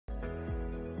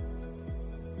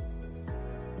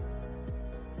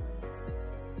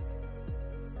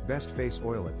Best face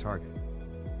oil at Target.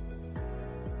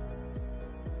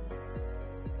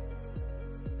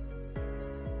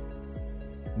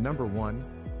 Number 1.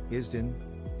 Isden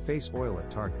Face Oil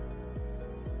at Target.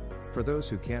 For those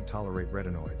who can't tolerate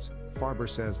retinoids, Farber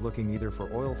says looking either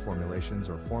for oil formulations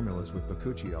or formulas with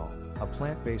bakuchiol, a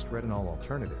plant-based retinol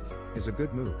alternative, is a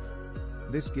good move.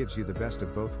 This gives you the best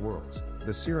of both worlds.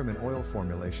 The serum and oil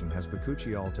formulation has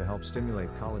bakuchiol to help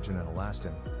stimulate collagen and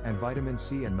elastin, and vitamin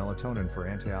C and melatonin for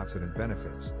antioxidant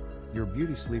benefits. Your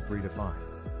beauty sleep redefined.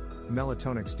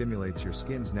 Melatonin stimulates your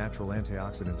skin's natural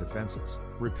antioxidant defenses,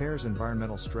 repairs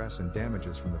environmental stress and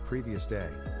damages from the previous day,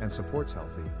 and supports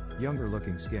healthy,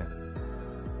 younger-looking skin.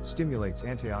 Stimulates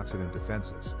antioxidant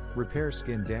defenses, repairs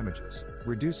skin damages,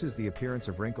 reduces the appearance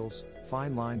of wrinkles,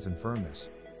 fine lines and firmness.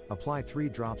 Apply 3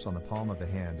 drops on the palm of the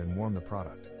hand and warm the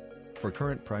product. For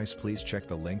current price, please check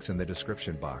the links in the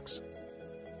description box.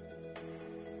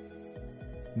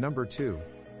 Number 2.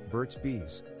 Burt's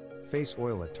Bees Face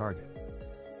Oil at Target.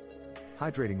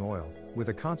 Hydrating oil, with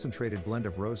a concentrated blend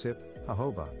of rosehip,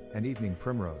 jojoba, and evening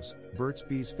primrose, Burt's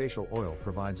Bees Facial Oil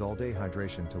provides all-day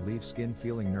hydration to leave skin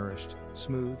feeling nourished,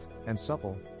 smooth, and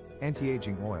supple.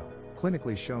 Anti-aging oil,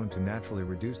 clinically shown to naturally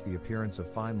reduce the appearance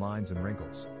of fine lines and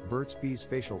wrinkles. Burt's Bees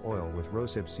Facial Oil with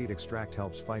rosehip seed extract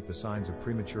helps fight the signs of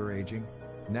premature aging.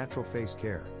 Natural face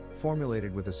care,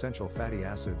 formulated with essential fatty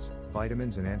acids,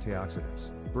 vitamins and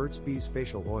antioxidants. Burt's Bees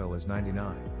Facial Oil is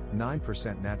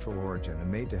 99.9% natural origin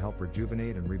and made to help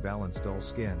rejuvenate and rebalance dull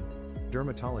skin.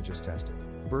 Dermatologist tested.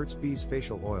 Burt's Bees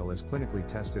Facial Oil is clinically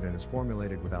tested and is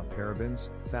formulated without parabens,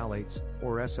 phthalates,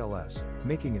 or SLS,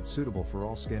 making it suitable for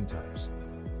all skin types.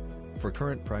 For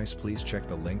current price, please check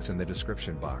the links in the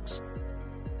description box.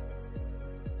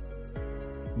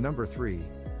 Number 3.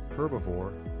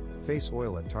 Herbivore Face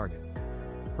Oil at Target.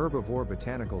 Herbivore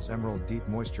Botanicals Emerald Deep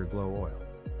Moisture Glow Oil.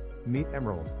 Meet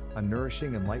Emerald, a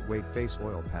nourishing and lightweight face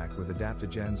oil packed with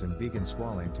adaptogens and vegan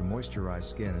squalane to moisturize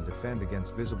skin and defend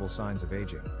against visible signs of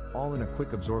aging, all in a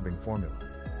quick absorbing formula.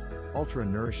 Ultra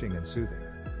nourishing and soothing.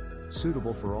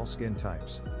 Suitable for all skin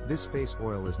types, this face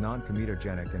oil is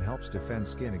non-comedogenic and helps defend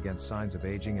skin against signs of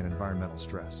aging and environmental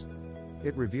stress.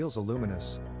 It reveals a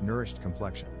luminous, nourished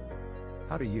complexion.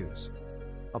 How to use.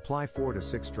 Apply 4 to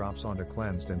 6 drops onto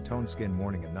cleansed and toned skin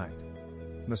morning and night.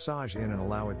 Massage in and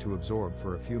allow it to absorb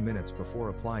for a few minutes before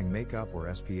applying makeup or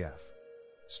SPF.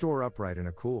 Store upright in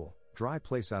a cool, dry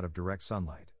place out of direct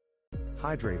sunlight.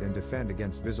 Hydrate and defend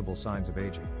against visible signs of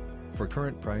aging. For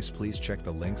current price, please check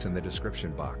the links in the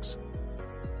description box.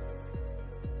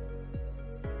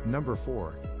 Number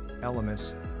 4.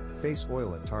 Elemis Face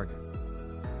Oil at Target.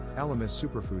 Elemis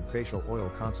Superfood Facial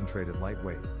Oil Concentrated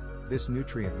Lightweight. This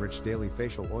nutrient-rich daily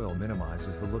facial oil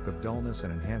minimizes the look of dullness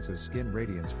and enhances skin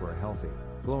radiance for a healthy,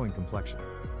 glowing complexion.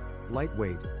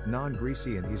 Lightweight,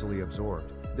 non-greasy and easily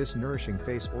absorbed, this nourishing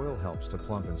face oil helps to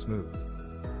plump and smooth.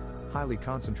 Highly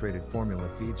concentrated formula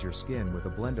feeds your skin with a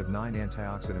blend of 9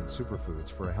 antioxidant superfoods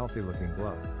for a healthy-looking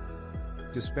glow.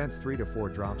 Dispense 3 to 4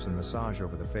 drops and massage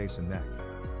over the face and neck.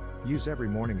 Use every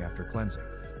morning after cleansing.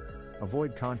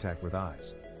 Avoid contact with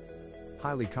eyes.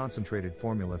 Highly concentrated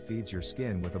formula feeds your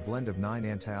skin with a blend of 9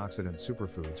 antioxidant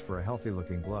superfoods for a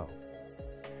healthy-looking glow.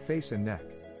 Face and neck.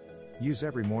 Use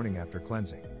every morning after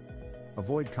cleansing.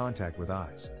 Avoid contact with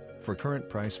eyes. For current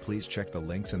price, please check the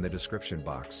links in the description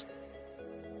box.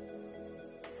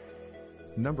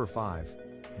 Number 5.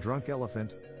 Drunk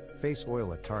Elephant Face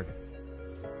Oil at Target.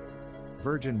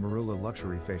 Virgin Marula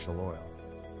Luxury Facial Oil.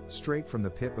 Straight from the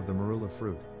pip of the marula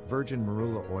fruit, virgin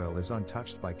marula oil is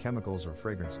untouched by chemicals or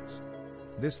fragrances.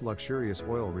 This luxurious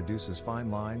oil reduces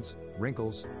fine lines,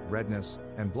 wrinkles, redness,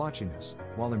 and blotchiness,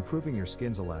 while improving your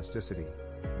skin's elasticity.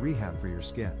 Rehab for your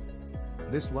skin.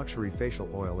 This luxury facial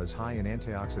oil is high in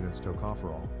antioxidants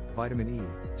tocopherol, vitamin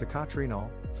E, tocopherenol,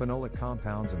 phenolic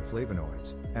compounds and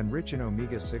flavonoids, and rich in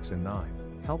omega-6 and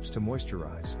 9, helps to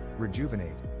moisturize,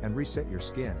 rejuvenate, and reset your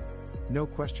skin. No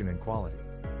question in quality.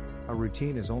 A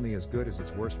routine is only as good as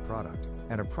its worst product,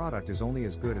 and a product is only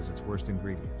as good as its worst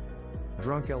ingredient.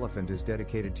 Drunk Elephant is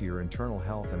dedicated to your internal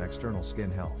health and external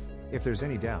skin health. If there's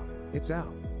any doubt, it's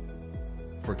out.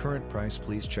 For current price,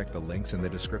 please check the links in the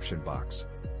description box.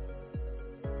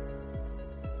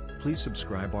 Please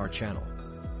subscribe our channel.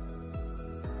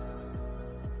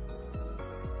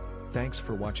 Thanks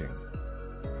for watching.